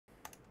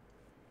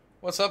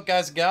What's up,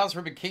 guys and gals?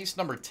 We're in case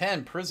number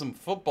 10, Prizm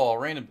Football,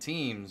 Random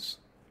Teams.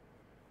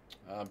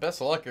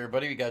 Best of luck,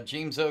 everybody. We got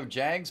James O.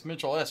 Jags,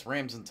 Mitchell S.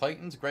 Rams and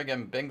Titans, Greg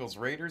M. Bengals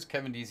Raiders,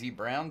 Kevin DZ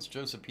Browns,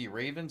 Joseph P.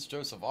 Ravens,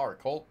 Joseph R.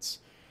 Colts,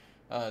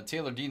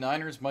 Taylor D.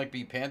 Niners, Mike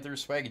B.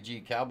 Panthers, Swaggy G.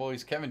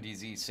 Cowboys, Kevin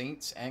DZ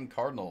Saints and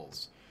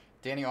Cardinals,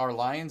 Danny R.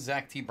 Lions,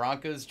 Zach T.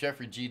 Broncos,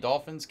 Jeffrey G.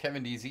 Dolphins,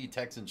 Kevin DZ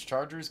Texans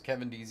Chargers,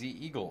 Kevin DZ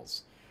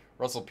Eagles,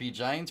 Russell P.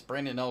 Giants,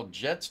 Brandon L.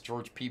 Jets,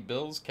 George P.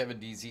 Bills, Kevin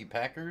DZ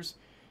Packers,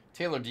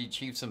 Taylor D.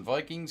 Chiefs and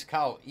Vikings,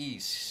 Kyle E.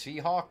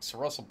 Seahawks,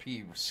 Russell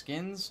P.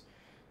 Skins,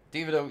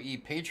 David O. E.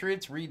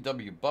 Patriots, Reed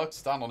W.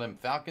 Bucks, Donald M.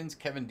 Falcons,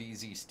 Kevin D.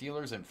 Z.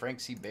 Steelers, and Frank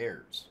C.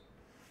 Bears.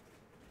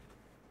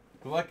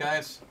 Good luck,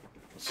 guys.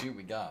 Let's see what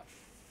we got.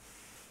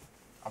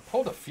 I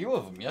pulled a few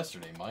of them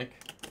yesterday, Mike.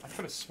 I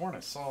could have sworn I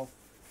saw...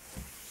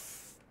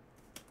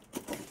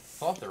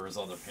 thought there was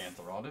other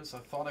Panther autos. I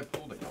thought I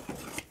pulled a couple.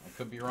 I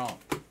could be wrong.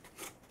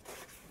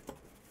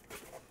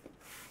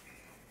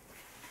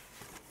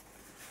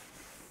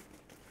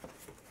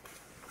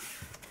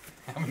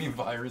 How many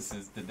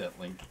viruses did that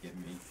link give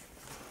me?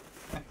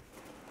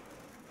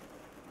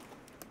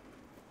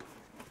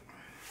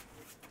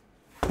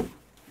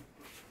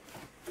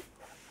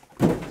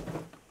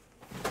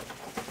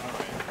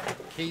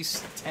 Alright,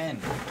 case 10.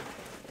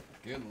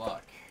 Good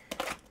luck.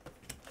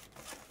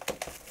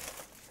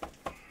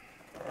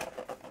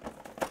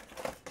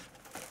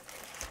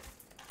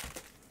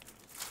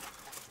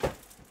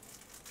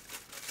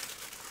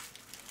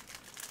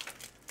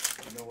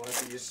 You know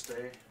what? Do you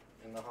stay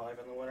in the hive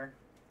in the winter?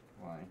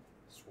 Why?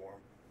 Swarm.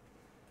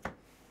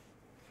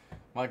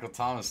 Michael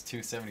Thomas,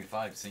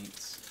 275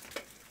 Saints.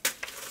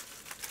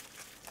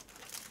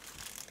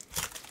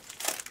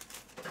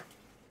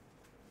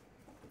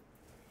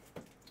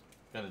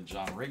 Got a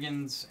John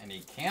Riggins and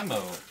a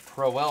camo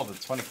Pro L to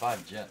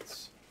 25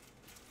 Jets.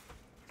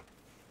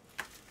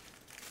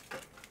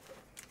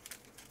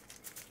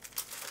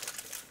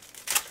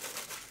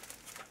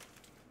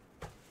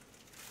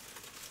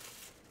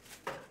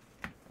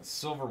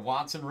 Silver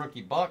Watson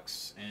rookie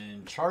Bucks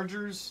and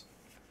Chargers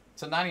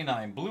to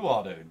 99 blue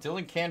auto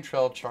Dylan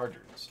Cantrell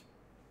Chargers.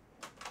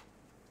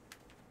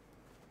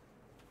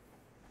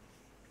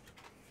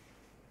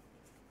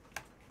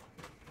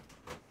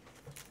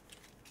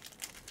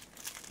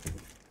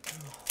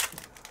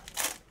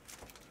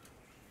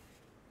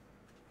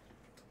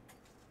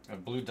 A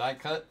blue die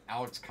cut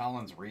Alex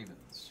Collins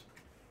Ravens.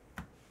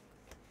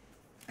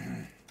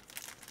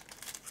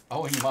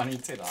 Owing money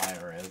to the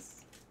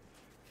IRS.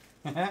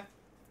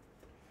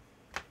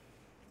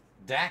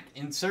 Dak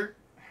insert.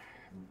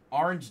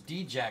 Orange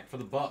D-Jack for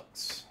the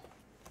Bucks.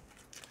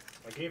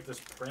 I gave this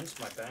Prince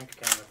my bank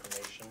account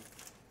information.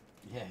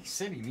 Yeah, he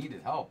said he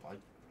needed help. I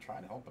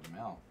tried helping him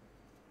out.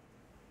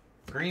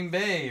 Green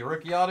Bay,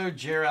 rookie auto,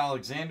 Jair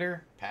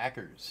Alexander,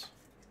 Packers.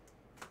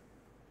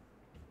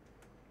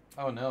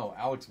 Oh no,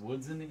 Alex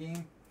Woods in the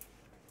game?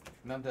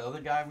 Not the other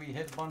guy we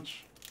hit a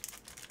bunch?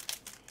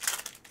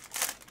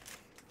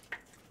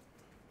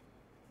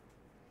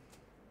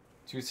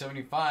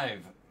 $275,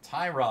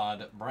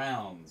 Tyrod,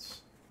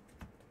 Browns.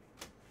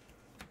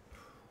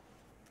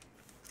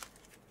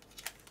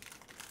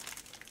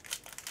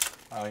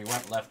 Oh, he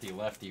went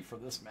lefty-lefty for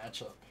this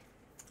matchup.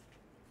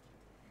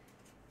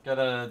 Got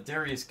a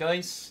Darius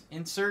Geis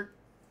insert.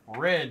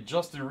 Red,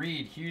 Justin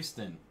Reed,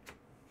 Houston.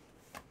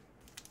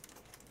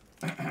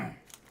 Would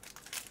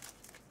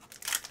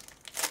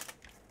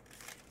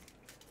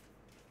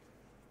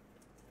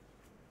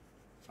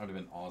have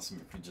been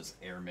awesome if we just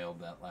airmailed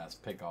that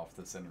last pick off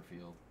the center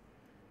field.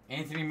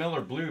 Anthony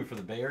Miller, blue for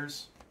the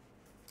Bears.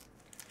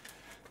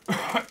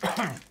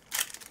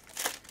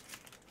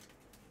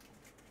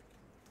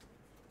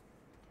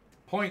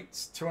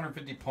 Points,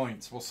 250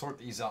 points. We'll sort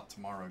these out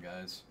tomorrow,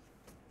 guys.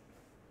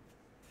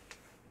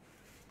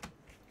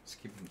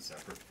 Just keep them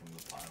separate from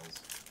the piles.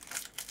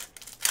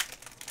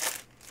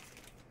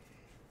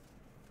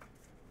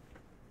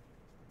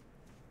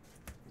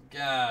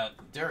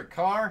 Got Derek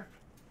Carr,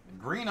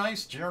 Green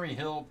Ice, Jeremy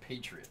Hill,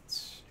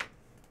 Patriots.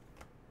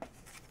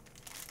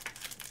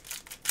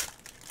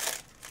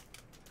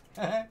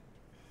 Got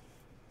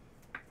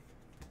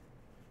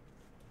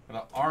an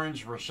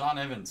orange Rashaan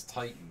Evans,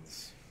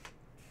 Titans.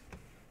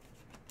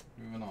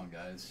 Moving on,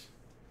 guys.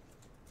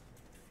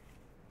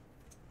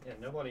 Yeah,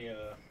 nobody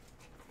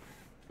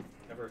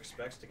ever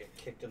expects to get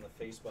kicked in the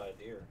face by a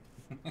deer.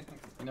 You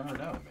never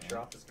know, man.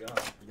 Drop his gun.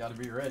 You got to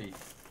be ready.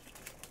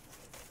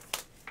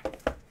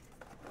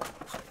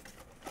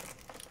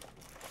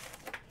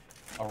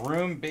 A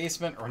room,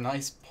 basement, or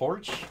nice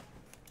porch?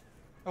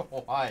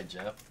 Why,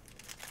 Jeff?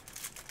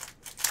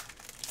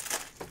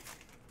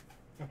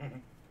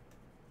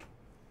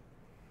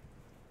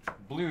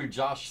 Blue,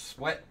 Josh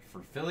Sweat for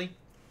Philly.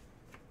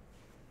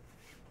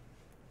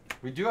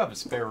 We do have a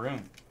spare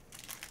room.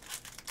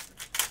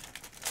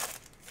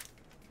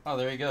 Oh,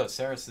 there you go.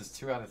 Sarah says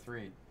 2 out of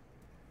 3.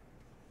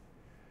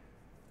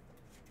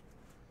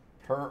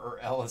 Her or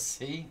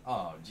LSC?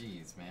 Oh,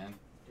 geez, man.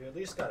 You at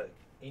least got it.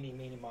 Eeny,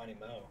 meeny, miny,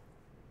 mo.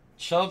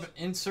 Chubb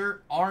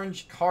insert,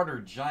 Orange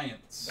Carter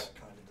Giants. That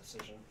kind of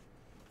decision.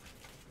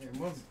 It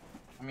was.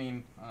 I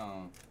mean,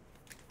 I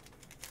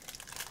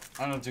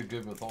don't do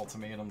good with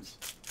ultimatums.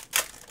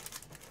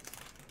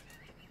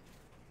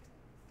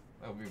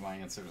 That would be my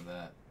answer to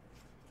that.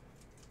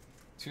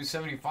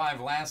 275.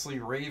 Lastly,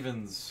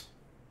 Ravens.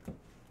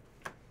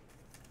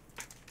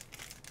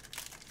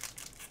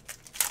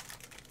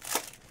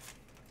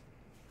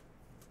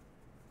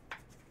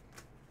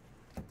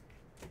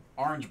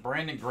 Orange,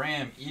 Brandon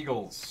Graham,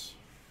 Eagles.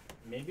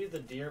 Maybe the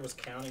deer was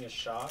counting his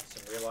shots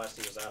and realized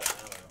he was out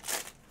of ammo.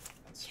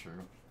 That's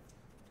true.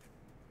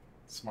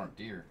 Smart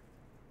deer.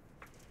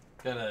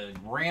 Got a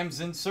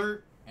Rams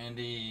insert and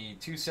a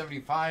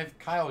 275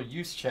 Kyle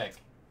Juszczyk.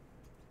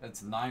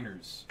 That's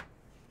Niners.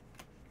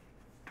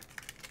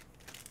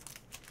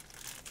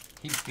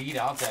 He beat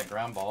out that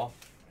ground ball.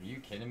 Are you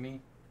kidding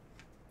me?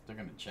 They're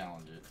going to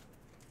challenge it.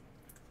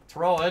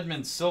 Terrell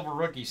Edmonds, silver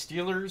rookie,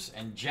 Steelers,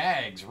 and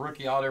Jags,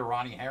 rookie auto,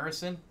 Ronnie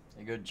Harrison.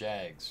 They go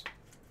Jags.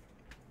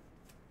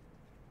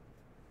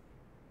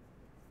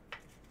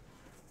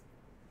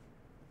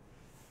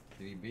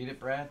 Did he beat it,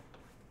 Brad?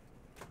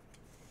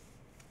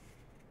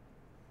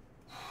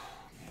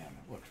 Man,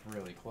 it looked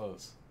really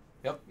close.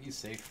 Yep, he's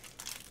safe.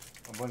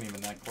 I wasn't even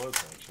that close,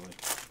 actually.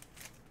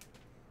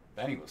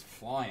 Benny was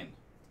flying.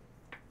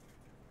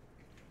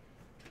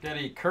 Got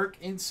a Kirk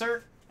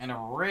insert and a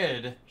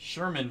red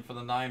Sherman for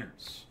the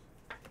Niners.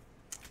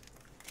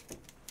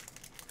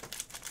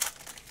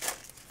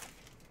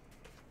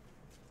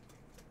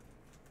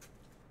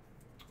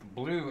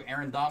 Blue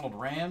Aaron Donald,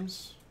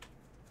 Rams.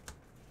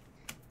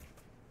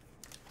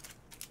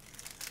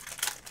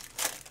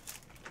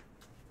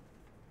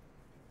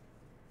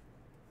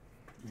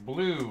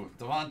 Blue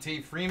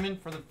Devontae Freeman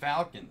for the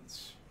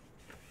Falcons.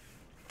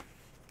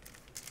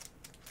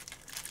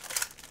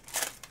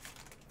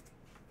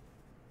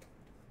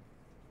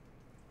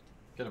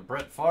 Got a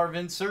Brett Favre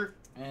insert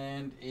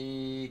and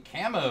a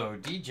camo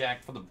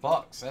D-Jack for the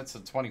Bucks. That's a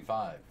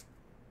 25.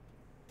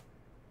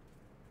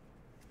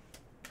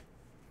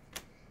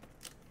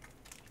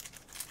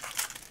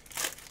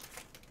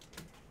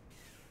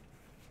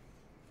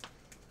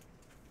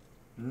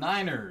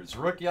 Niners,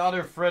 rookie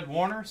auto Fred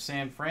Warner,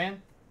 San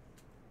Fran.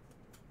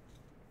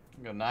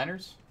 Go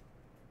Niners.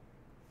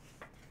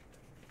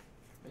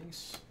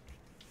 Base.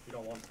 You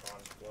don't want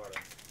prawns, Florida.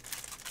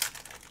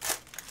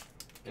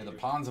 Yeah, the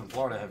ponds in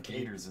Florida have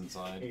gators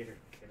inside. Gator,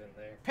 get in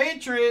there.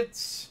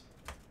 Patriots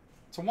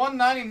to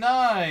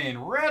 199.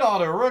 Red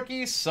auto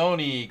rookie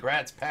Sony.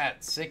 Grats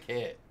Pat. Sick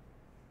hit.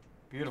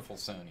 Beautiful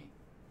Sony.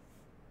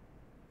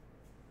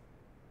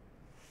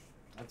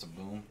 That's a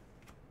boom.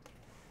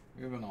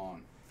 Moving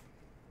on.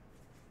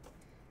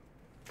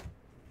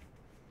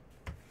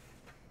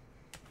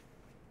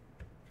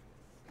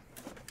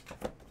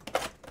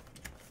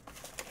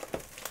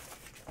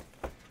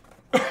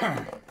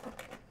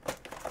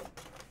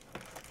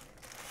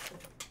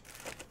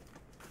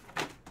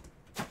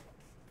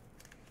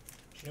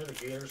 Do you know the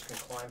gators can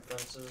climb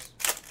fences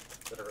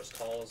that are as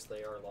tall as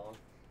they are long?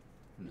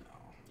 No.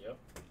 Yep.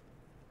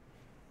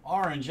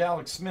 Orange,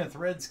 Alex Smith,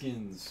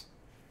 Redskins.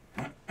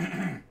 Oh,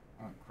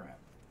 crap.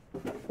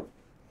 No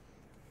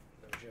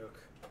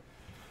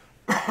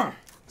joke.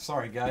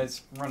 Sorry,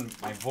 guys.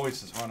 My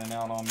voice is running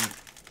out on me.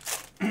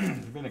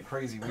 It's been a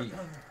crazy week.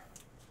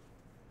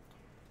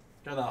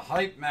 Got a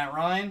hype, Matt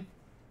Ryan.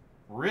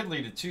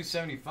 Ridley to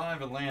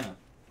 275, Atlanta.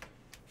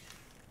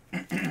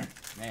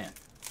 Man.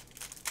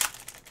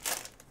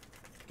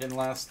 Getting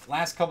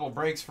last couple of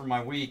breaks for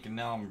my week, and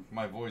now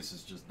my voice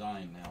is just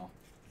dying now.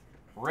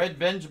 Red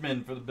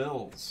Benjamin for the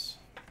Bills.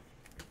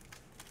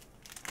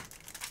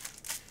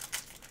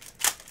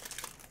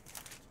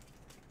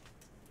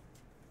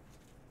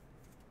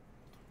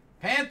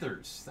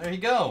 Panthers. There you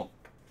go.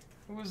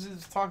 Who was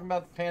talking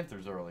about the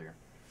Panthers earlier?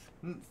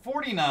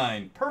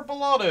 49.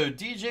 Purple auto.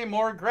 DJ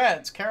Moore,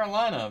 Gratz,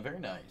 Carolina. Very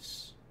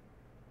nice.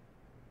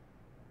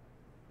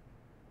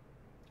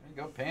 There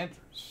you go,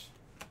 Panthers.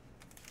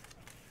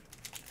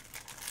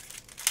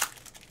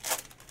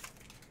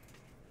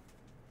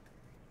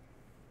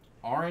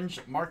 Orange,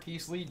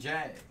 Marquise Lee,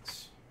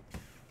 Jags.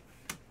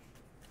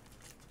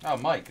 Oh,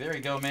 Mike. There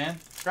you go, man.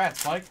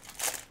 Congrats, Mike.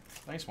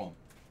 Nice one.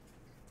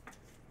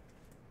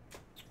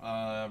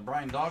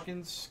 Brian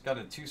Dawkins got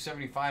a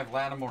 275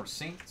 Lattimore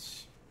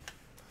Saints.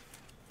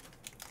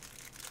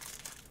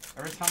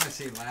 Every time I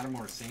say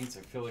Lattimore Saints,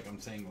 I feel like I'm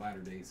saying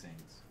Latter-day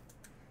Saints.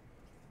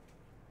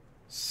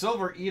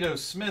 Silver Ito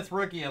Smith,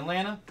 rookie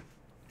Atlanta.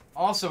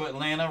 Also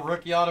Atlanta,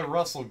 rookie auto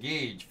Russell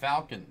Gage,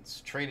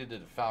 Falcons. Traded to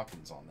the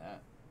Falcons on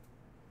that.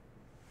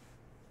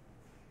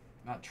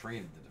 Not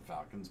traded to the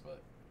Falcons,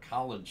 but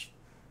college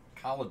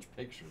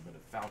picture, but a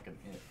Falcon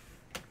hit.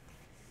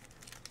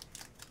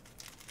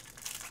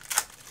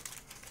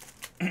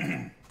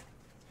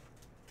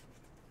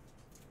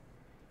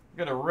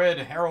 Got a red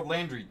Harold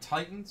Landry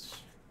Titans.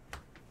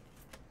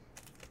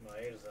 My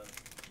eight is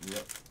in.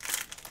 Yep.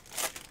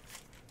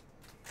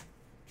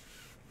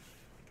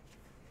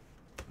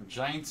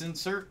 Giants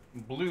insert.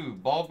 Blue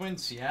Baldwin,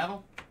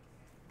 Seattle.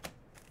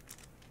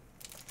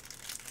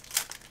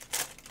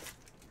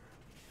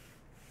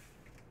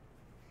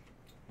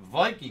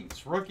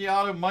 Vikings, rookie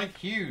auto, Mike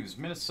Hughes,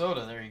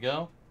 Minnesota. There you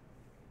go.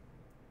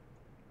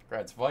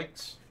 Congrats,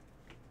 Vikes.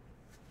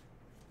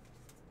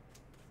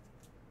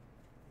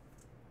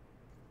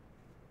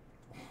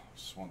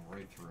 Swung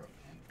right through it,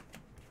 man.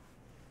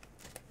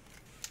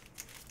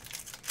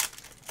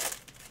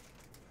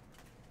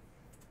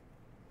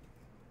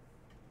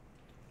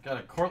 Got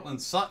a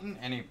Cortland Sutton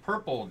and a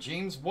purple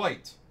James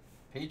White,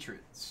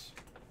 Patriots.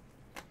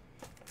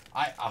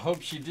 I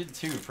hope she did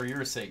too, for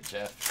your sake,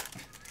 Jeff.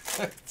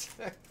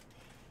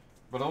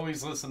 But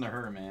always listen to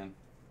her, man.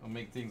 It'll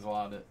make things a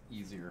lot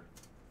easier.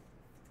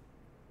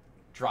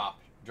 Drop,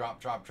 drop,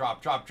 drop,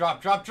 drop, drop,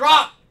 drop, drop,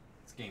 drop!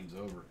 This game's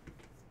over.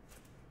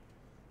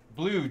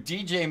 Blue,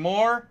 DJ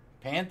Moore,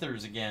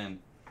 Panthers again.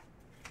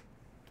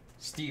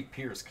 Steve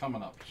Pierce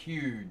coming up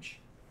huge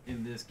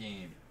in this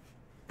game.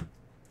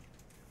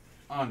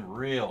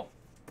 Unreal.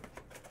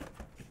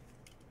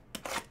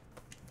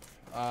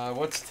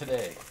 What's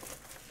today?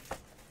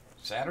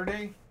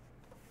 Saturday?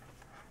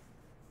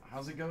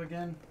 How's it go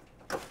again?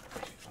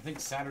 I think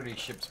Saturday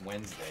ships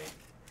Wednesday.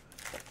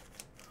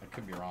 I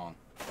could be wrong.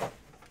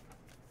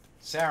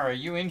 Sarah, are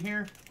you in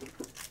here?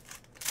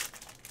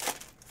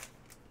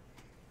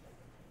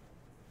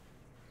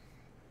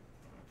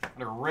 Got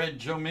a red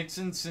Joe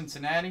Mixon,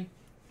 Cincinnati.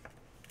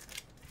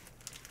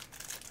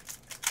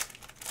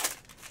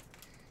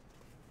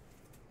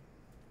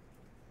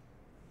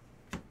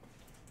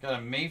 Got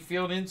a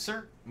Mayfield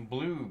insert,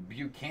 blue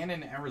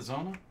Buchanan,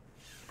 Arizona.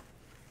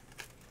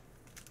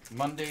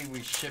 Monday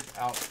we ship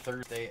out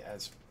Thursday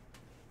as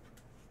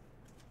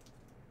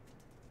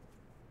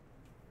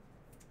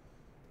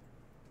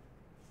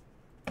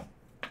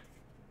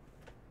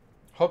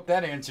hope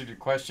that answered your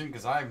question,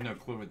 because I have no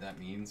clue what that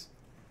means.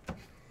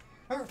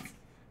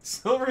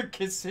 Silver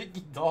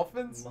Kasicki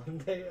Dolphins?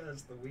 Monday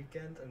as the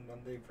weekend and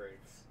Monday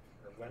breaks.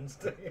 Or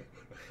Wednesday.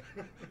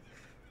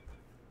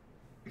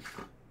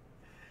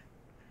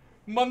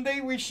 Monday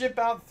we ship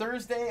out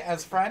Thursday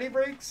as Friday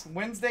breaks?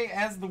 Wednesday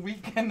as the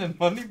weekend and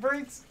Monday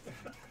breaks?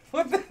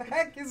 What the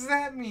heck does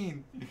that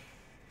mean?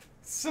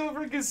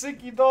 Silver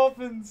Kasicki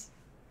Dolphins.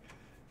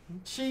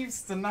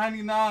 Chiefs to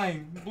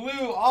 99.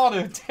 Blue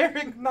auto,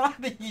 Derek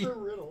Nottie. It's a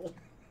riddle.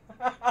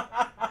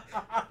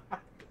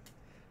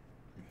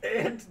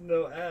 And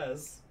no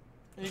as.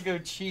 There you go,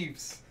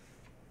 Chiefs.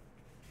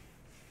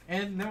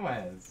 And no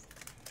as.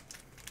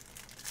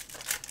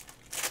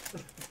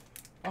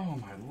 Oh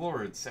my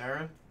lord,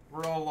 Sarah.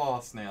 We're all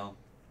lost now.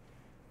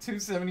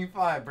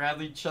 275,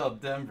 Bradley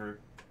Chubb, Denver.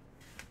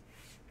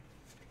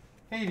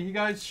 Hey, do you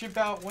guys ship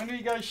out? When do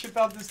you guys ship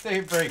out this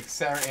day break?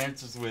 Sarah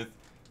answers with,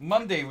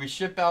 Monday we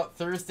ship out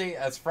Thursday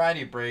as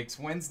Friday breaks,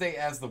 Wednesday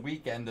as the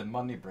weekend, and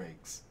Monday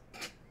breaks.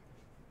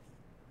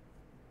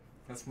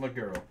 That's my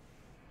girl.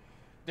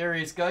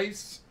 Darius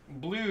Geis,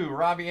 blue,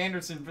 Robbie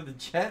Anderson for the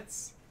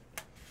Jets.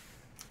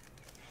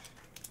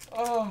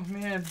 Oh,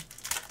 man.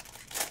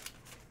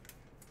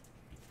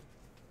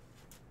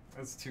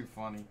 That's too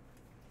funny.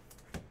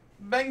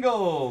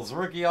 Bengals,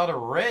 rookie auto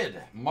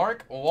red,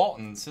 Mark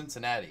Walton,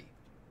 Cincinnati.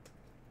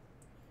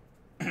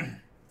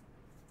 There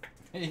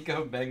you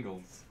go,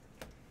 Bengals.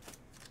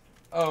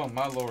 Oh,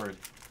 my lord.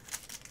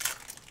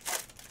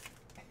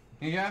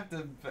 You have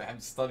to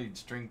have studied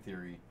string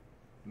theory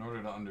in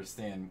order to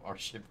understand our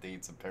ship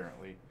dates,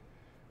 apparently.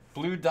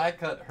 Blue die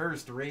cut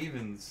Hurst,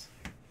 Ravens.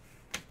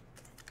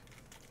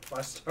 If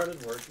I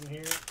started working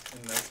here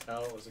and that's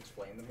how it was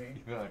explained to me.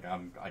 You're like,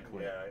 I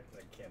quit. Yeah,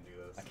 I can't do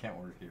this. I can't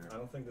work here. I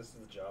don't think this is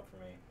the job for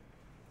me.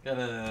 Got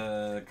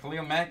a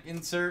Khalil Mack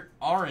insert,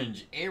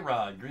 orange,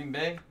 A-Rod, Green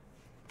Bay.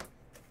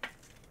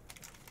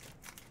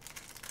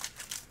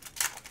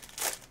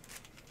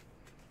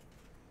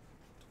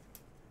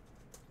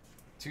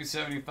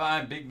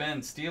 $275, Big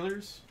Ben,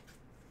 Steelers.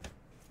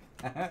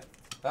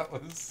 That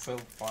was so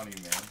funny,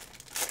 man.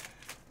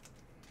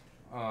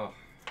 Oh.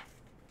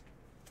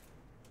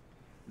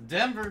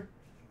 Denver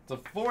to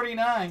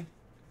 49.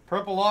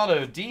 Purple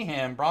auto,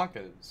 D-Ham,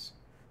 Broncos.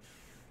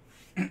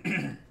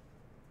 There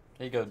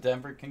you go,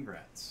 Denver.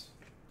 Congrats.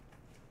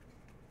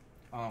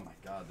 Oh my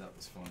god, that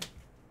was funny.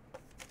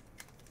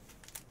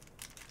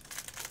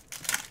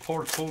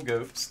 Poor Cool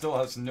Goat still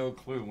has no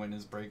clue when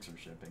his breaks are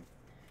shipping.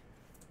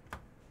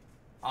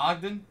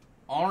 Ogden,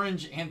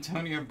 orange,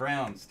 Antonio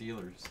Brown,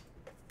 Steelers.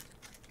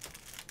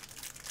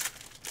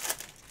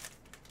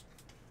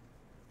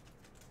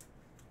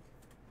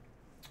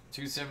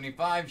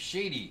 $275,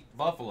 Shady,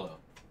 Buffalo.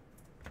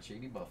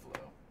 Shady Buffalo.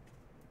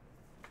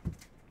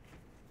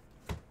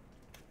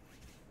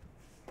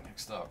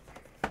 Next up.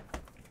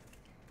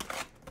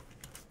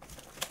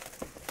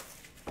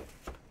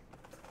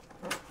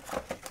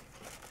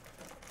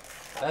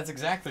 That's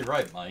exactly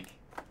right, Mike.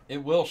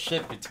 It will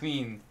ship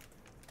between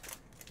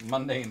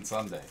Monday and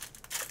Sunday.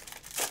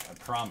 I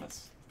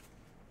promise.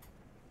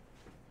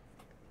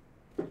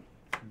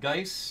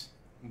 Geis,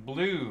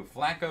 blue,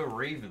 Flacco,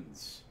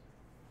 Ravens.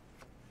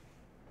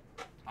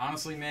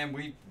 Honestly, man,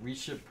 we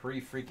ship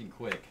pretty freaking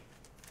quick.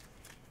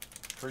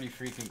 Pretty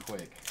freaking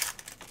quick.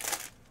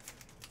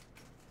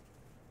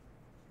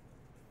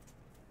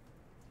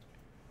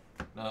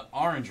 The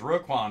orange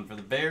Roquan for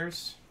the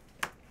Bears.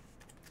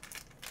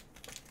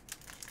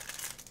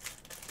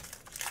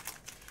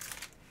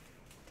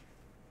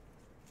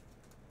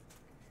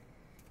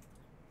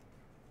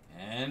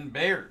 And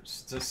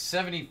Bears to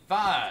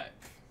 75.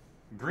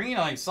 Green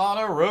ice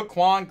auto,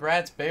 Roquan,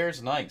 Gratz,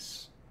 Bears,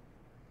 nice.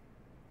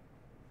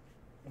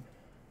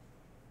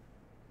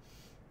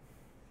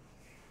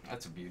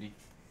 That's a beauty.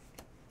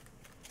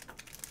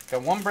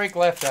 Got one break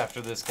left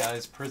after this,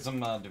 guys.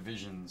 Prizm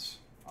divisions.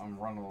 I'm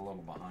running a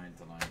little behind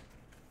tonight.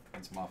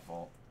 That's my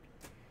fault.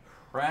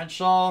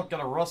 Bradshaw,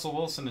 got a Russell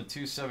Wilson to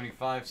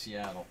 275,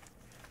 Seattle.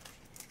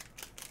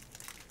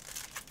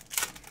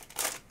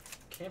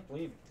 Can't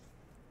believe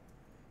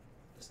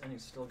this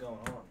inning's still going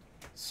on.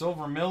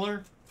 Silver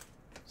Miller,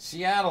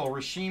 Seattle,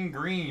 Rasheem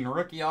Green,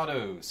 rookie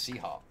auto,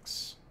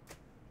 Seahawks.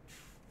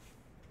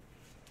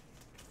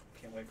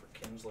 Can't wait for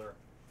Kinsler.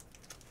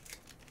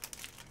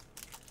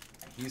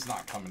 He's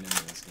not coming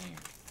into this game.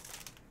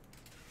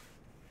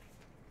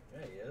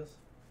 Yeah, he is.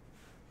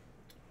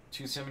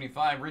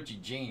 275, Richie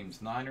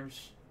James,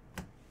 Niners.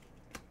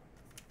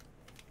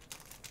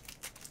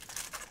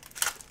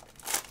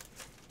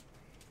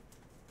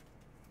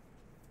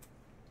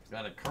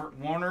 Got a Kurt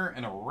Warner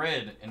and a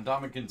red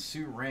Ndamukong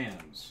Suh,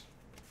 Rams.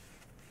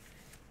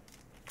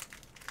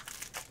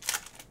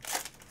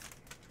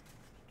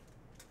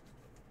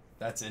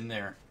 That's in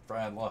there,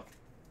 Brad. Look.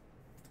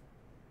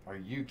 Are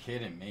you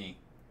kidding me?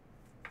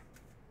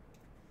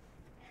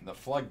 The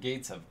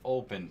floodgates have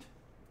opened.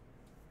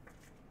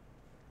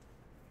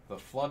 The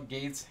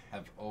floodgates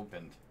have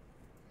opened.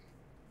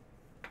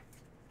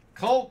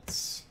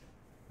 Colts.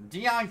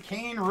 Deion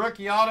Kane,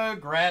 rookie auto,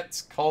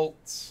 Gratz,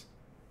 Colts.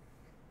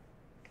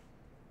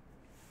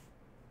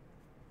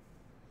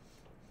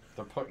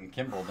 They're putting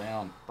Kimbrel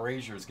down.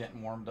 Brazier's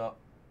getting warmed up.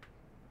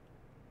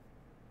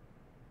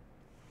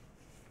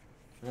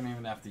 They don't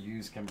even have to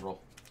use Kimbrel.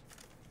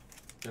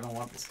 They don't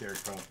want the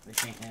Scarecrow. They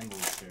can't handle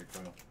the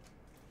Scarecrow.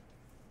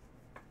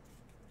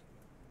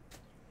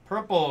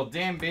 Purple,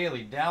 Dan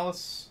Bailey,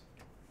 Dallas.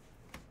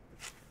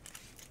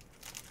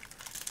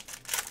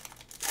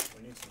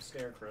 We need some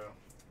Scarecrow.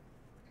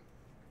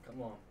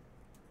 Come on.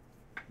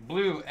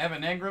 Blue,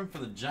 Evan Engram for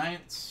the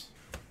Giants.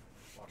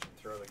 Watch him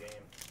throw the game.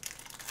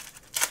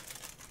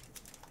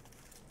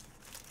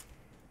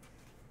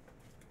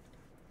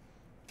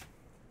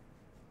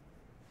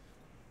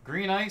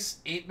 Green Ice,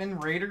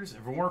 Aitman, Raiders. If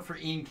it weren't for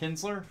Ian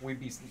Kinsler, we'd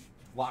be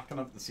locking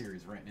up the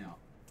series right now.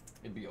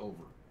 It'd be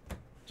over.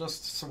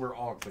 Just so we're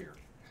all clear.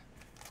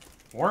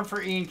 If it weren't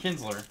for Ian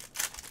Kinsler,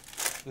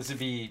 this would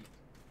be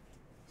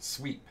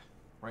sweep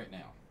right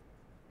now.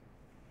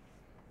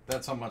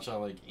 That's how much I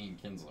like Ian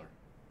Kinsler.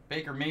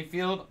 Baker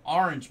Mayfield,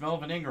 orange,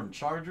 Melvin Ingram,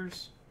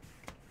 Chargers.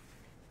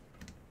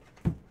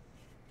 And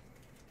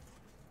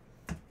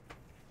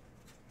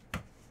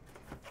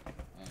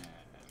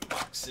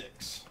box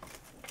 6.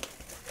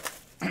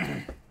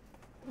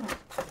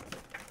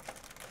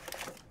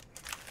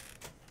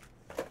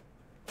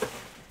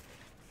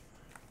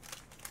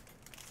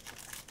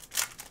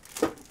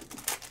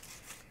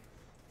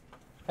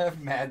 Have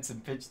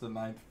Madsen pitch the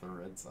ninth for the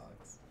Red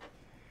Sox.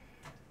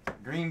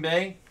 Green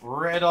Bay,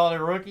 red auto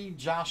rookie,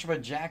 Joshua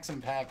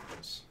Jackson,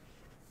 Packers.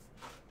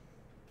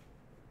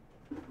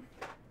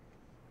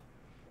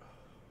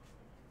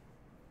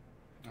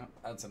 Oh,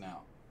 that's an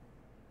out.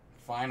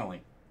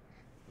 Finally.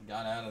 We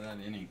got out of that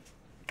inning.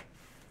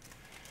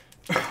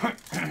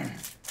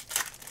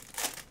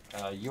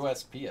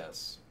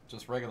 USPS,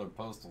 just regular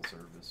postal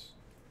service.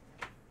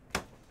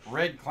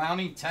 Red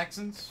Clowney,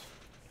 Texans.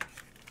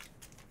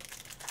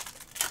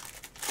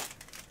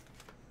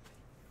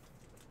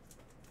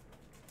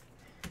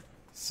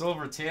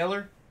 Silver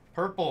Taylor,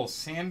 purple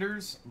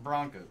Sanders,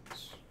 Broncos.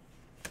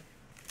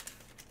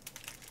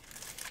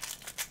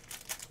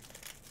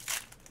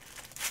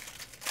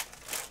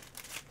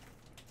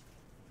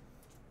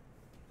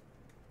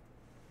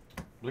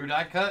 Blue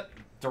die cut,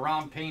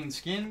 Daron Payne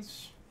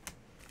Skins.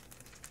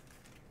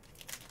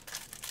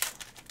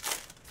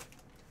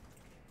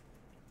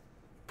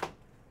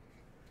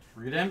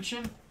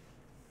 Redemption.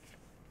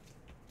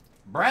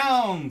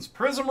 Browns,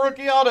 Prizm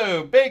rookie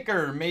auto,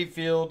 Baker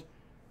Mayfield.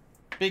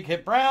 Big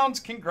hit Browns,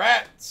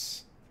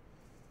 congrats.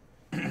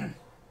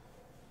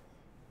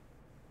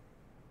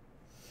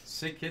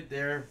 Sick hit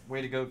there.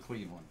 Way to go,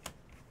 Cleveland.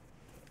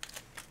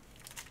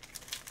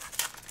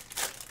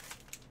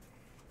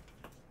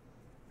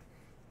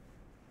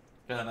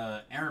 Got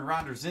a Aaron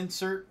Rodgers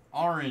insert.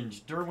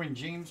 Orange, Derwin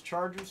James,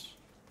 Chargers.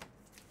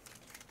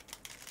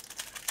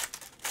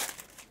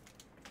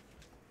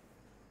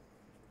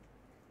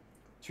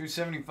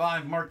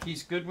 $275,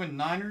 Marquise Goodwin,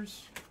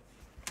 Niners.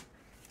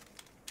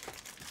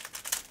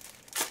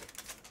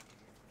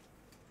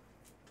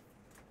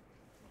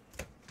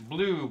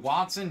 Blue,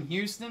 Watson,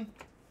 Houston.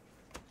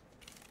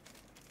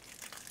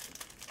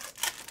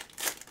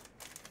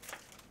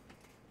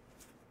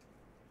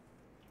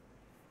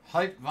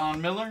 Hype,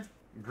 Von Miller.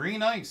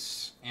 Green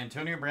Ice,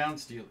 Antonio Brown,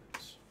 Steelers.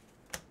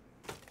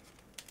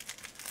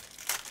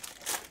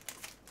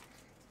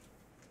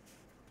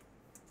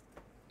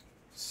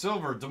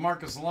 Silver,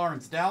 DeMarcus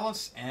Lawrence,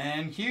 Dallas,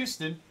 and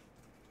Houston.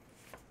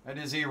 That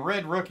is a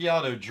red rookie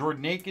auto,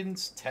 Jordan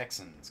Akins,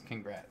 Texans.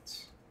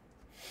 Congrats.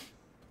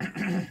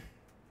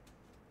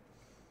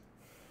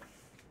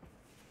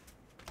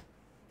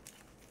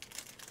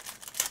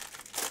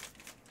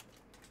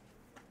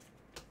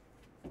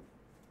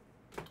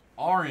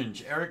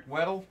 Orange, Eric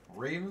Weddle,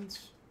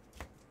 Ravens.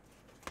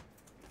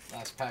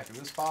 Last pack of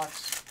this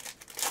box.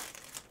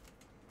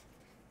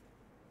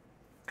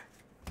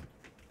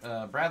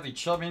 Bradley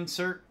Chubb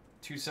insert,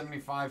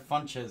 275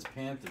 Funches,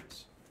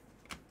 Panthers.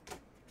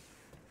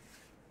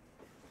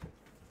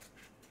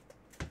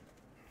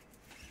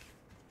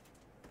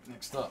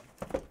 Next up.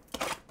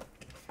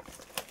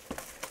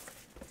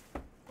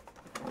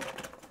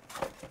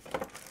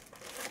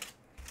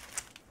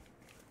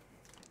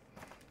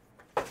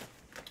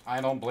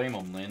 I don't blame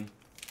them, Lynn.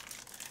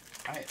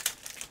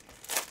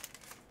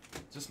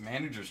 Just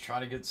managers try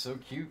to get so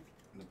cute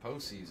in the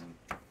postseason.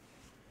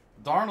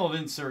 Darnold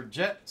insert,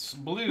 Jets,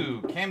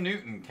 blue, Cam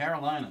Newton,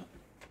 Carolina.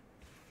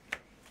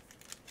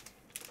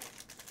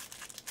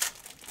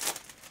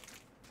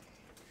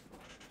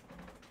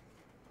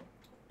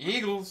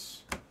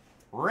 Eagles,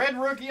 red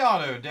rookie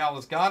auto,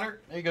 Dallas Goedert.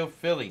 There you go,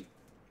 Philly.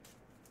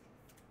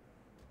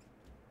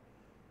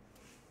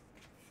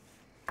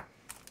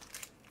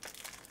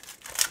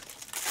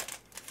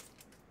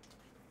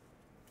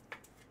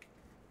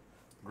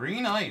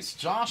 Green ice,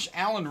 Josh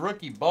Allen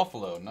rookie,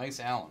 Buffalo. Nice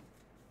Allen.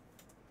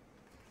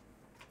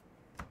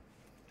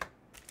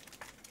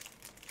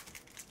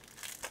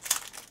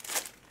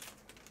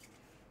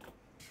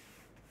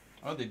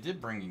 Oh, they did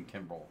bring in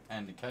Kimbrel,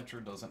 and the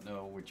catcher doesn't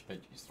know which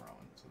pitch he's throwing,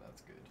 so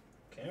that's good.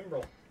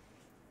 Kimbrel.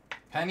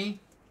 Penny,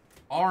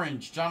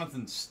 orange,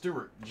 Jonathan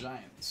Stewart,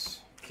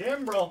 Giants.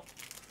 Kimbrel.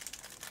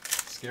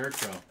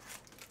 Scarecrow.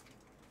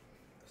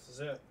 This is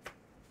it.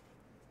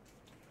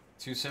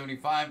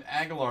 275,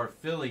 Aguilar,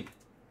 Philly.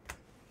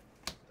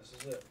 This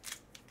is it.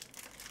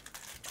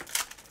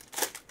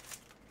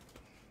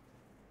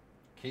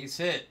 Case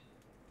hit.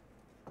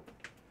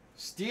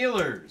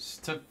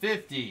 Steelers to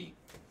 50.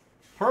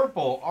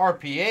 Purple,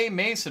 RPA,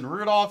 Mason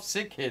Rudolph,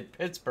 sick hit,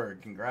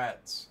 Pittsburgh.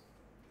 Congrats.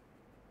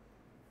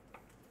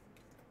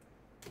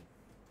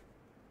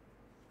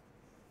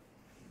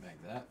 Bag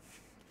that.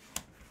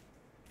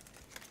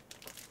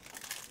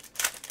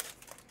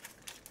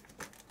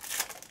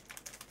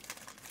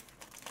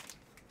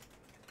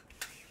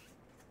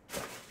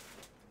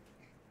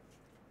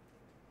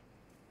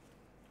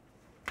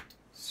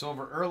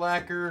 Silver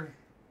Urlacher,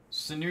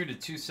 Sanu to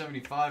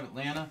 275,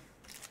 Atlanta.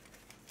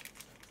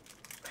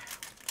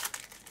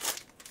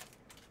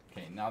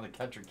 Okay, now the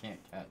catcher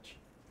can't catch.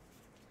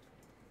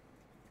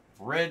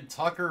 Red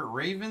Tucker,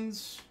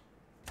 Ravens.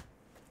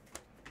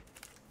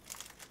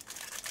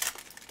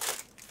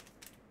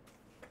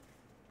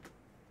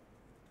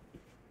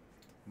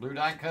 Blue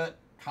die cut,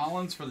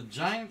 Collins for the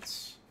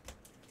Giants.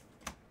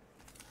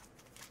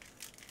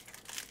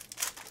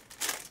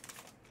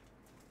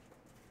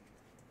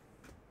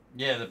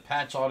 Yeah, the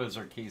patch autos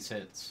are case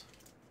hits.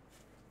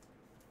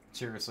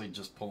 Seriously,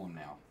 just pull them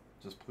now.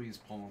 Just please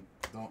pull them.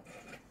 Don't.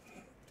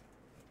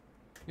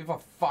 You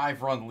have a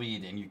 5-run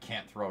lead and you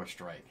can't throw a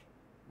strike.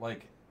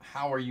 Like,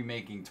 how are you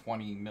making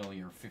 $20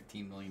 million or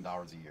 $15 million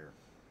a year?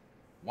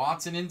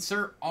 Watson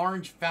insert,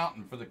 orange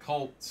fountain for the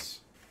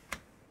Colts.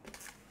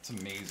 It's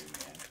amazing,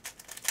 man.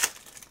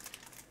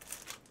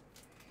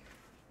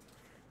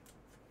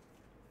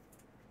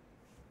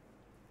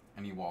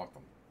 And he walked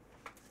them.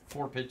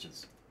 4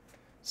 pitches.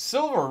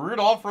 Silver,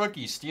 Rudolph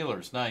rookie,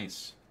 Steelers.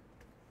 Nice.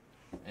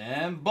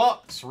 And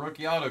Bucks,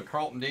 rookie auto,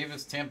 Carlton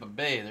Davis, Tampa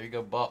Bay. There you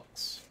go,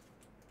 Bucks.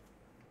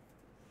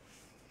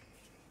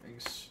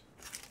 Nice.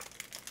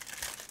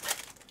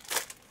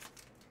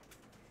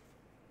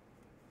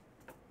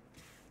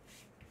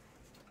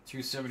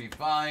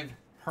 $275.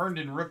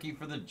 Herndon rookie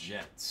for the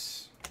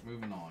Jets.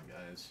 Moving on,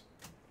 guys.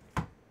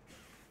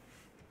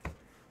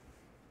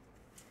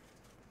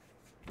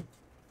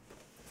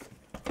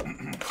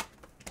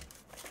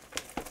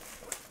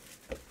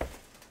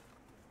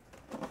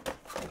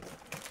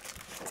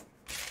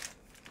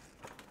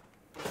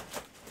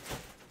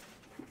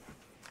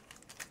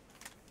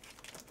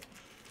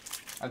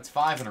 That's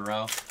 5 in a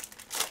row.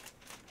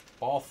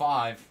 Ball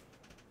 5.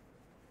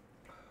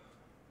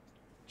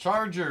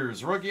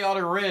 Chargers, rookie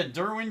auto red,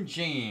 Derwin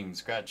James.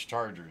 Scratch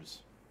Chargers.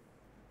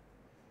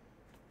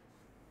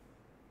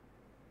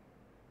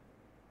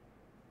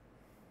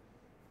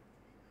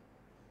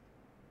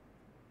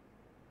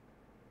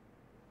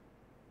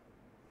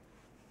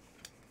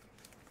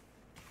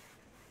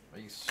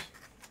 Base.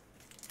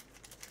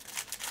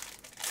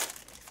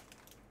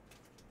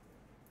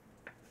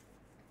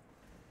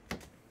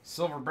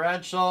 Silver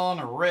Bradshaw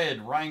and a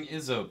red, Ryan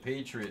Izzo,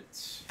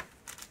 Patriots.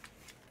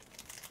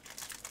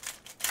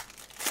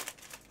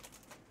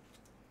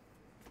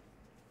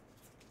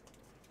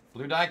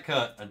 Blue die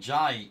cut,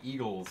 Ajayi,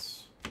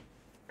 Eagles.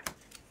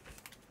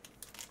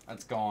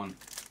 That's gone.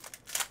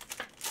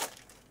 This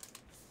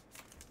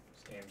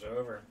game's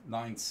over.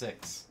 9-6.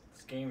 This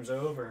game's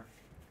over.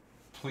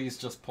 Please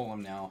just pull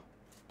him now.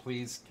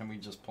 Please, can we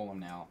just pull him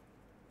now?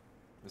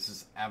 This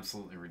is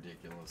absolutely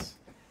ridiculous.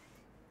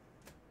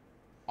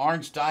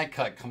 Orange die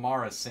cut,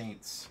 Kamara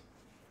Saints.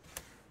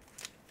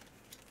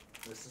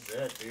 This is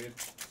it, dude.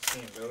 This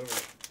game's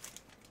over.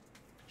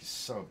 He's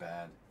so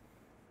bad.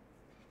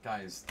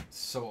 Guy is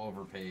so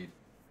overpaid.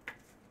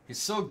 He's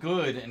so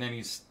good, and then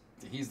he's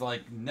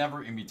like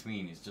never in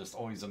between. He's just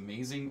always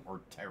amazing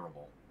or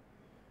terrible.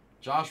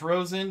 Josh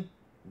Rosen,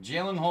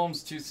 Jalen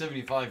Holmes,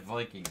 275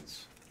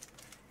 Vikings.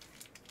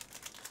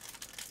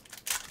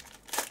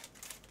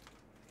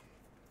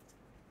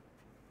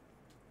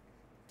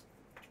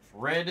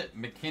 Red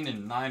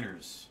McKinnon,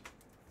 Niners.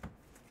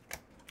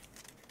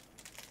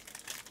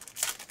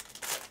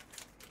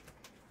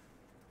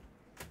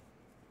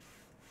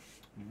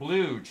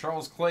 Blue,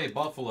 Charles Clay,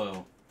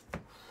 Buffalo.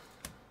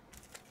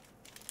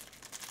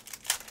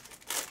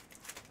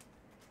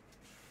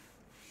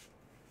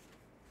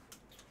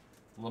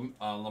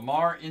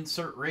 Lamar,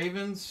 insert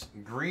Ravens.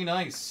 Green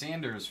Ice,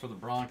 Sanders for the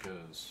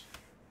Broncos.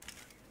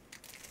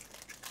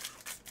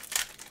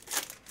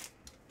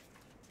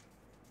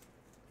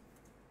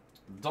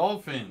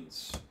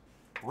 Dolphins.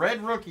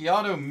 Red rookie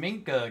auto,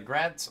 Minka,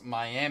 Gratz,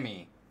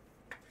 Miami.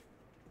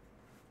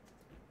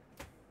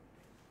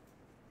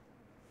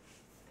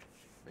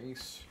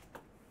 Base.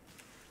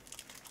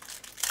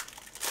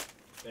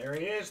 There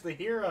he is, the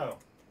hero.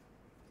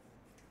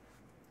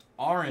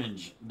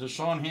 Orange,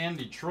 Deshaun Hand,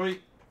 Detroit.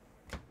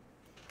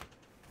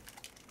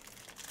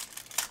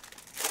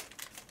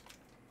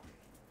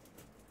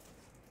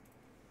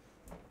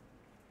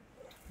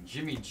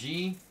 Jimmy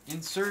G,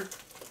 insert.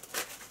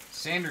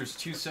 Sanders,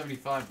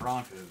 275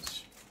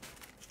 Broncos.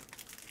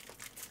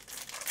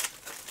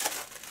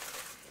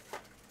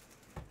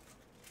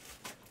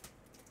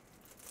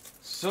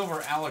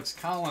 Silver, Alex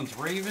Collins,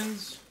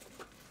 Ravens.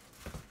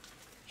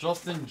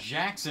 Justin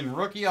Jackson,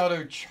 rookie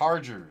auto,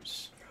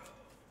 Chargers.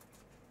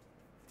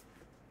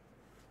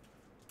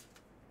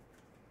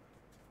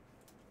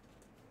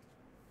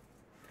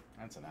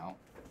 That's an out.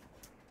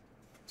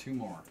 Two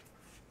more.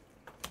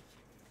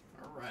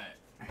 All right.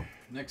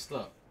 Next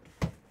up.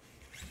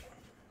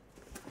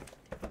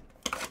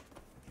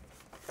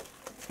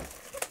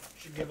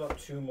 Should give up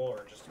 2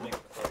 more just to make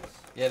it close.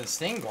 Yeah, the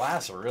stained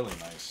glass are really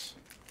nice.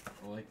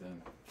 I like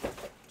them.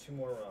 2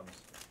 more runs.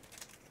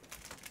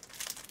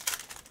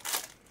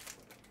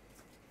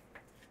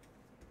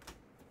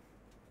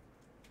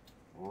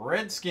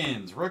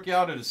 Redskins, rookie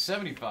auto to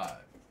 75.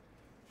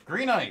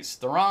 Green Ice,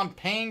 Deron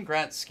Payne,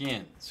 Grat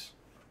Skins.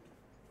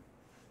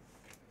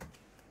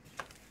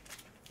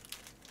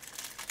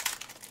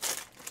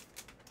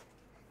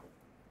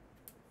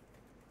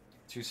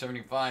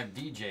 $275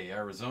 DJ,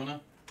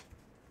 Arizona.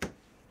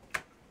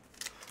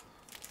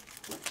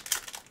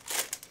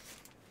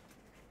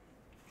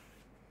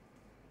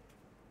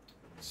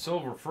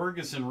 Silver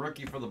Ferguson,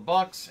 rookie for the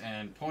Bucks,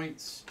 and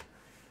points.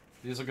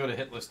 These will go to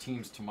hitless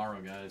teams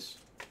tomorrow, guys.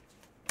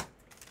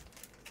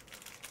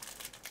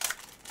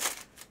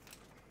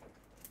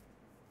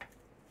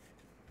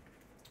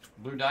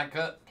 Blue die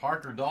cut,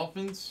 Parker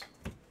Dolphins.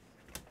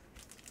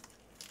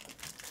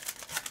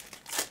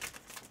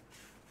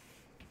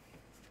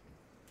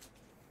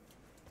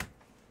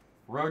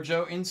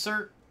 Rojo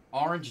insert,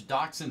 Orange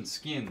Dachshund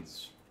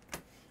Skins.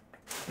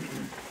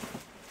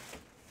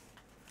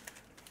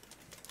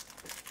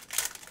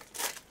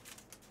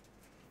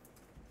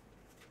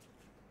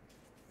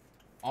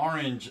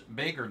 Orange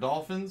Baker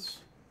Dolphins.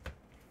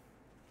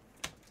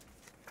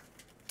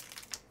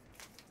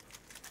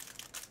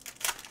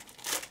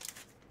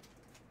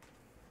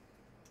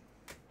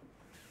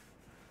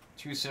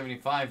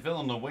 $275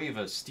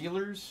 Villanueva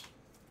Steelers.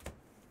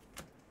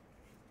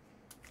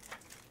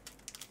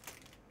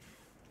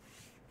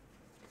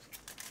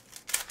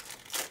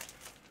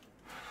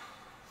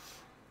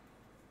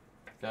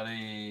 Got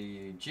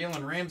a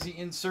Jalen Ramsey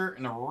insert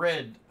and a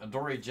red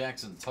Adoree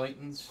Jackson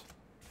Titans.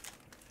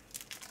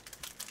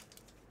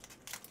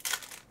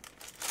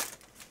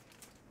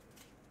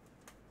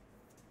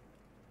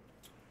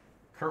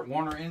 Kurt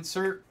Warner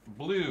insert,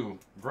 blue,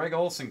 Greg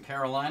Olson,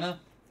 Carolina.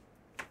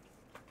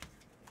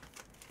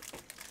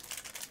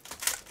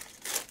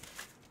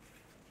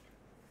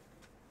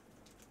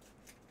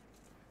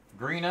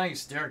 Green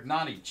Ice, Derek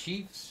Nottie,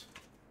 Chiefs.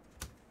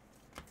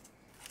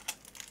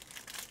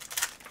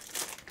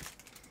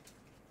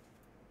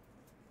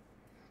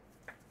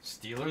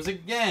 Steelers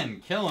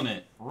again, killing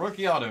it.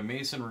 Rookie auto,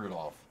 Mason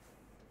Rudolph.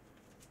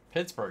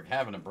 Pittsburgh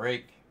having a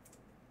break.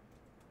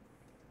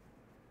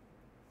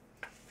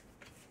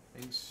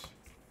 Thanks.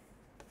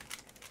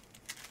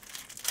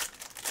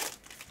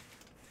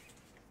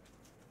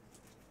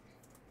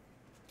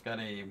 Got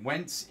a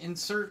Wentz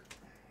insert.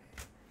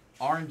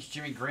 Orange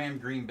Jimmy Graham,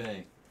 Green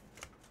Bay.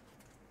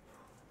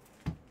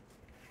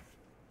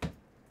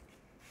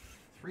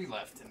 3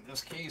 left in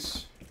this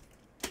case.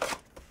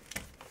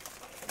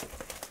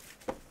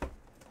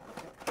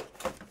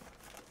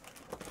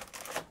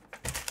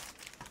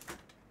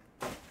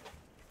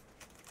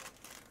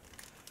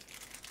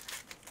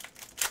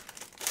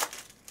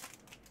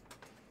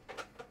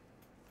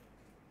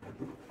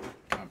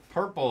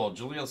 Purple,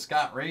 Jaleel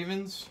Scott,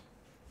 Ravens.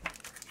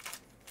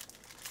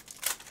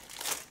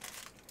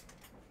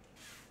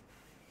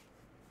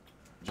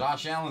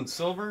 Josh Allen,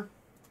 silver.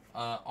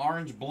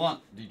 Orange,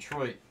 Blunt,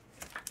 Detroit.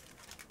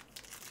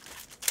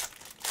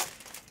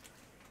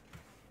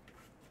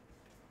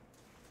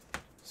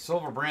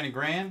 Silver, Brandon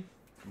Graham.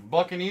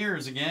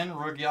 Buccaneers again,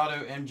 rookie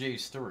auto, MJ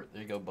Stewart.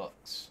 There you go,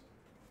 Bucks.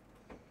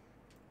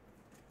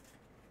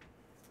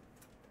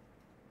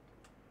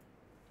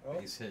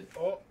 Base hit.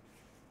 Oh.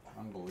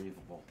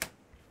 Unbelievable.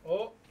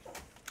 Oh.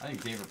 I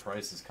think David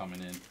Price is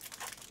coming in.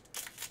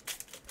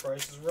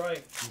 Price is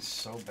right. He's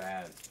so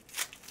bad.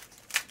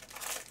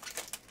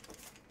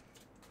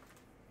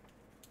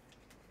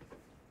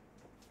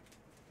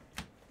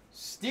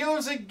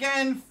 Steelers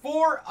again,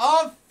 4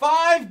 of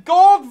 5.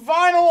 Gold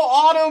vinyl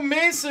auto,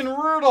 Mason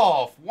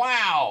Rudolph.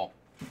 Wow.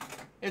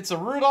 It's a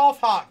Rudolph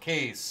hot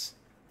case.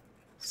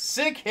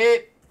 Sick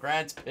hit.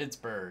 Grats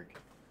Pittsburgh.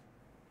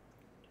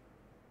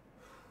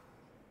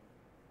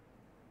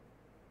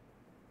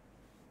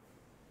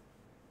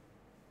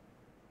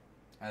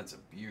 That's a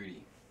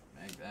beauty.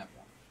 Make that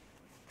one.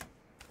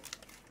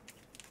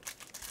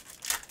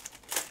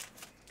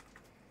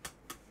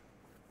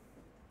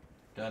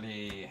 Got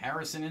a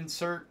Harrison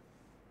insert.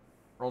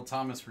 Earl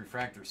Thomas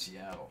refractor,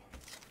 Seattle.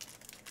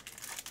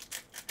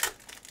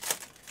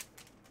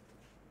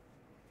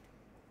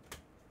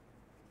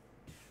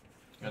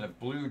 Got a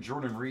blue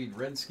Jordan Reed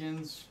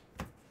Redskins.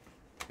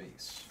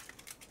 Base.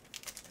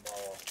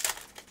 Ball.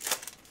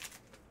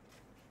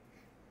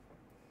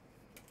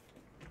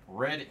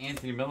 Red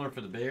Anthony Miller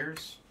for the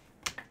Bears.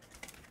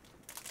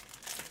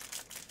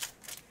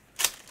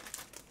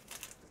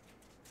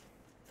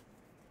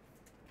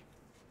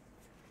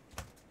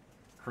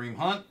 Kareem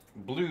Hunt,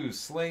 blue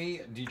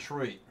Slay,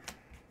 Detroit.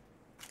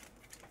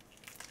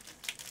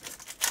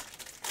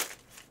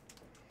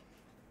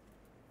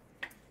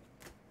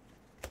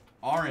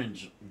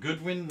 Orange,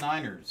 Goodwin,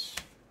 Niners.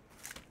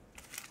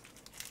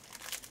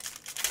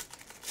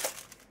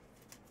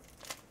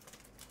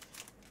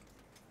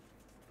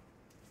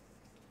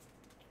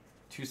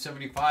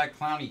 $275,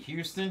 Clowney,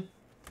 Houston.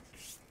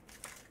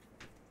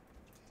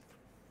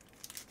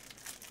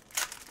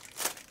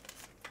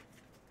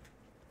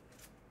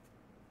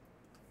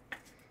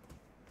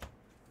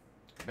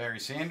 Barry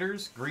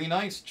Sanders, Green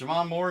Ice,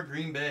 Jamon Moore,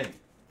 Green Bay.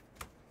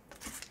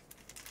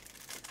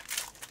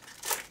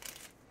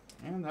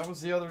 And that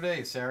was the other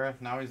day, Sarah.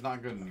 Now he's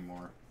not good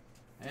anymore.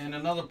 And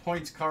another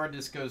points card.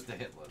 This goes to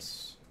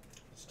Hitless.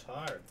 He's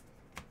tired.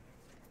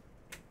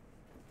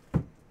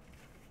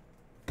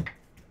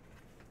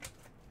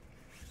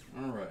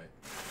 All right.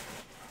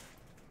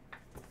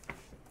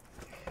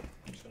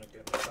 Just gonna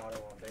get Machado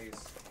on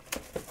base.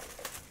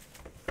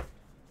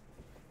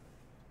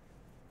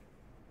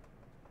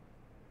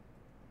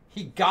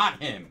 He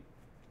got him.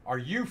 Are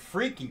you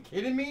freaking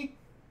kidding me?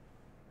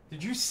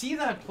 Did you see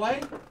that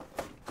play?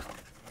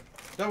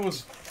 That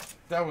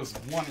was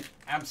one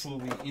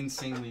absolutely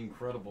insanely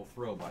incredible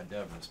throw by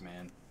Devers,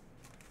 man.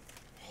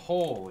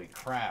 Holy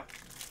crap.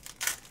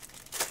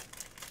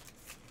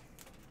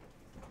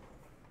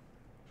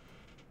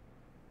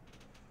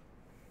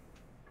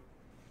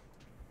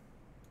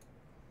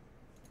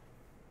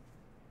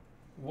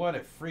 What a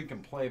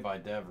freaking play by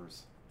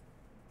Devers.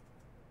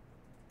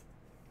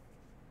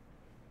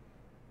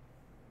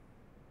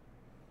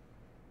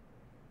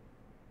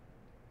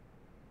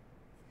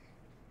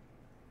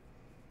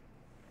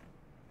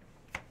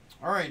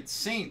 All right,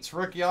 Saints,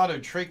 rookie auto,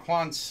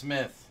 Traquan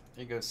Smith.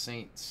 There you go,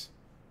 Saints.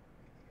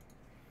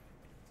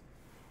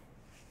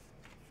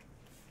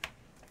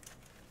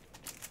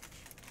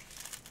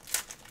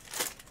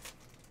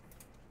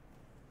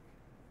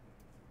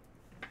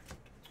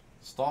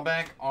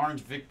 Stallback,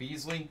 orange, Vic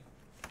Beasley.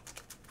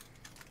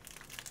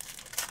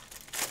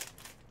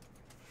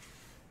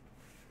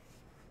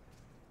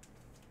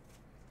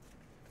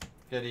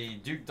 Got a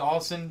Duke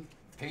Dawson,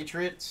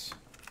 Patriots.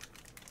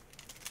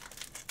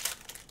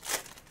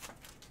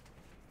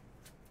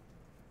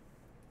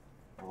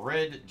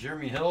 Red,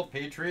 Jeremy Hill,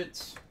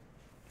 Patriots.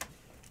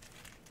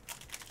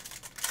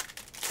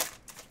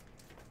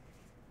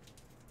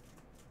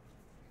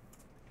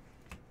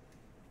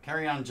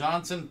 Kerryon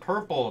Johnson,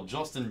 purple,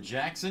 Justin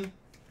Jackson,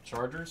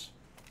 Chargers.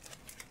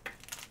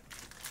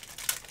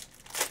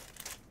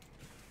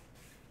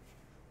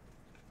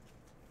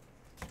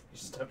 You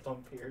stepped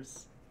on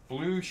Pierce.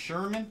 Blue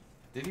Sherman.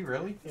 Did he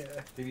really?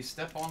 Yeah. Did he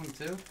step on him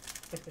too?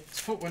 His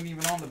foot wasn't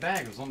even on the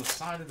bag. It was on the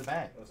side of the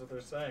bag. That's what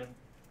they're saying.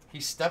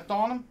 He stepped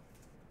on him?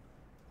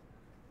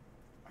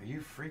 Are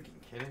you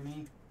freaking kidding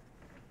me?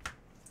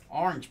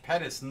 Orange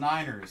Pettis,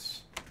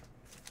 Niners.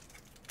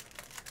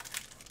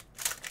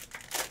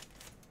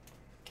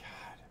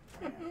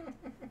 God, man.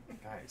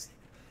 Guys,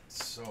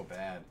 so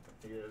bad.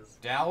 He is.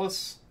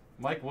 Dallas,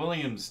 Mike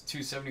Williams,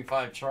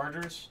 275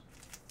 Chargers.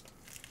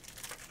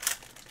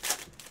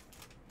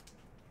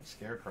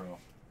 Scarecrow.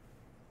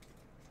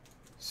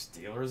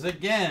 Steelers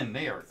again.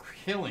 They are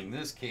killing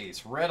this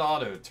case. Red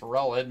auto,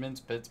 Terrell Edmonds,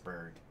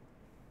 Pittsburgh.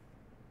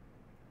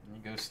 There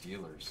you go,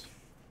 Steelers.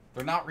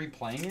 They're not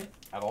replaying it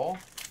at all?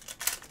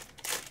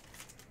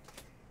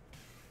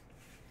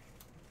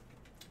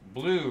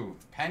 Blue,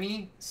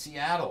 Penny,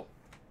 Seattle.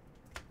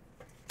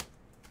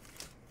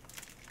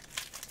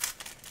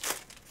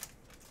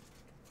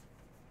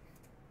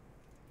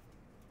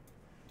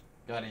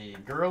 Got a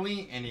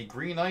Gurley and a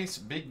Green Ice,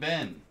 Big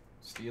Ben,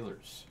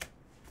 Steelers.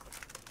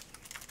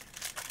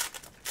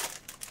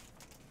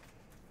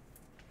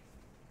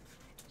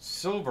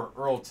 Silver,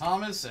 Earl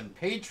Thomas and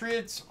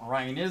Patriots,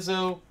 Ryan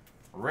Izzo,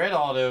 Red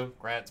Auto,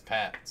 Gratz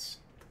Pats.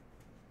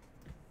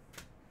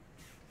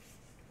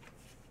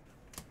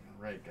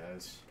 All right,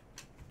 guys.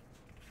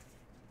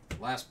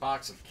 Last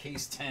box of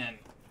case 10.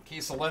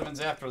 Case 11's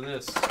after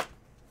this.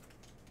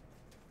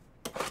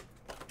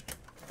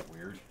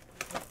 Weird.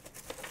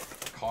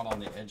 Caught on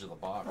the edge of the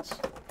box.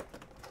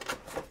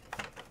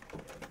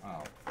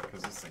 Oh,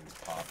 because this thing's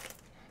popped.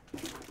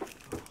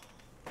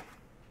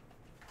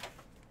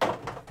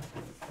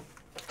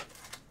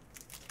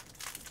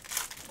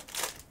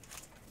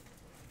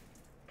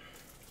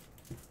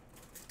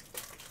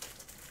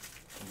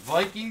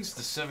 Vikings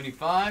to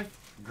 75.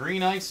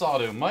 Green Ice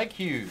Auto. Mike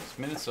Hughes,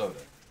 Minnesota.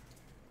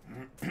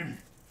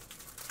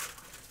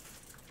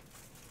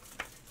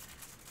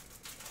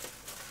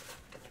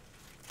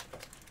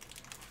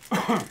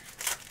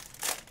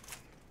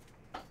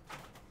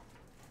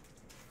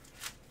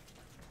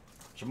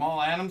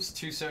 Jamal Adams,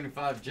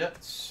 275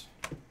 Jets.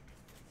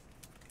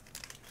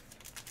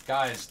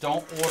 Guys,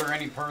 don't order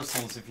any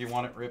personals if you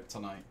want it ripped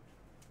tonight.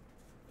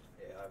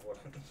 Yeah, I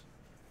wouldn't.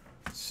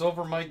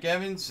 Silver Mike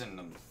Evans and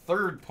the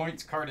third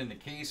points card in the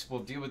case.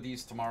 We'll deal with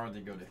these tomorrow. They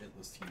go to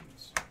hitless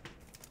teams.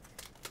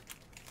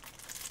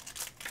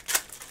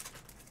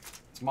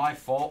 It's my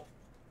fault.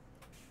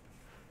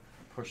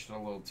 I pushed it a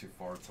little too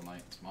far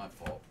tonight. It's my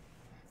fault.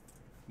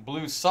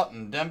 Blue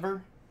Sutton,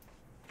 Denver.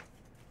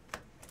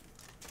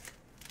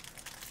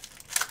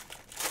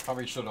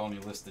 Probably should have only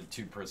listed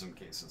 2 Prizm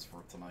cases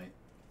for tonight.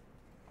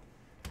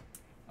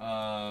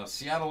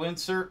 Seattle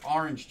insert,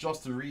 orange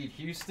Justin Reed,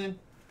 Houston.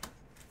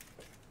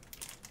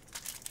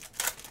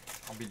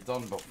 I'll be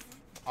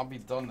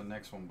done the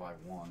next one by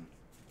 1.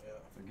 Yeah.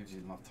 That gives you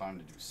enough time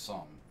to do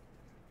some.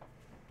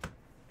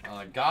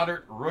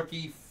 Goddard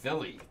rookie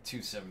Philly,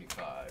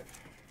 275.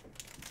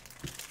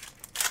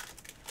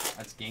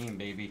 That's game,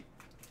 baby.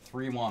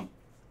 3-1.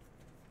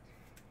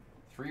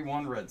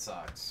 3-1 Red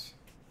Sox.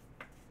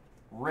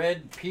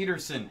 Red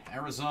Peterson,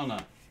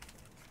 Arizona.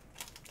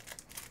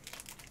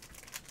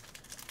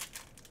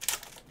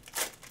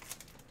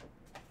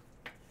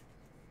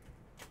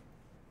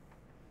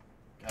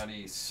 Got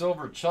a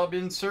silver Chubb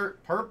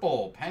insert,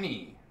 purple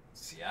Penny,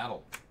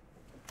 Seattle.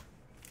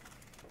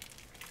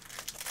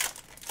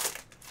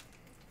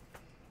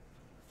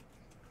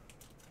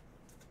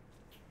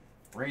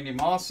 Randy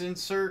Moss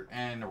insert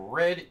and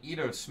red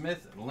Ito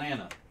Smith,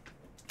 Atlanta.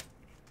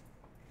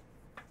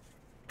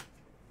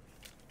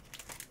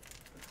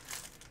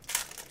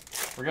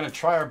 We're going to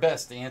try our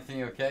best,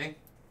 Anthony, okay?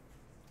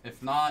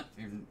 If not,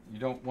 you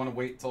don't want to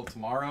wait till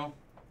tomorrow.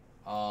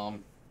 Or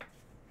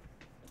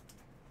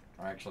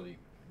actually,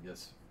 I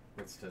guess,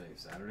 what's today?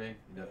 Saturday?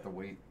 You'd have to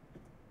wait.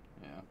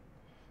 Yeah.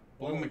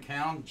 Blue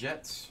McCown,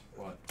 Jets.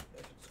 What?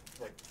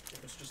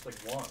 If it's just like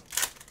 1,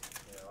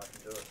 you know, I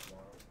can do it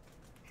tomorrow.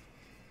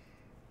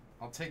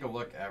 I'll take a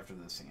look after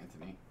this,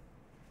 Anthony.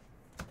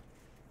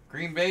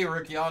 Green Bay,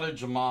 rookie auto,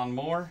 Jamon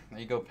Moore. There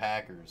you go,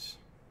 Packers.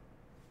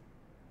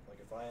 Like,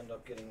 if I end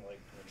up getting, like,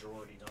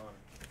 majority done,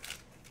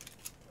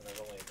 and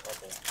there's only a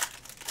couple.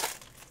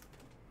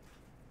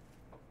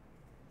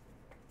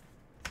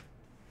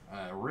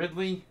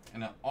 Ridley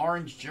and an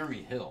orange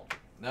Jeremy Hill.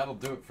 That'll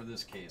do it for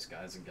this case,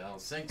 guys and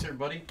gals. Thanks,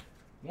 everybody.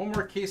 One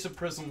more case of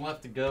Prizm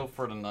left to go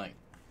for tonight.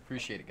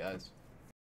 Appreciate it, guys.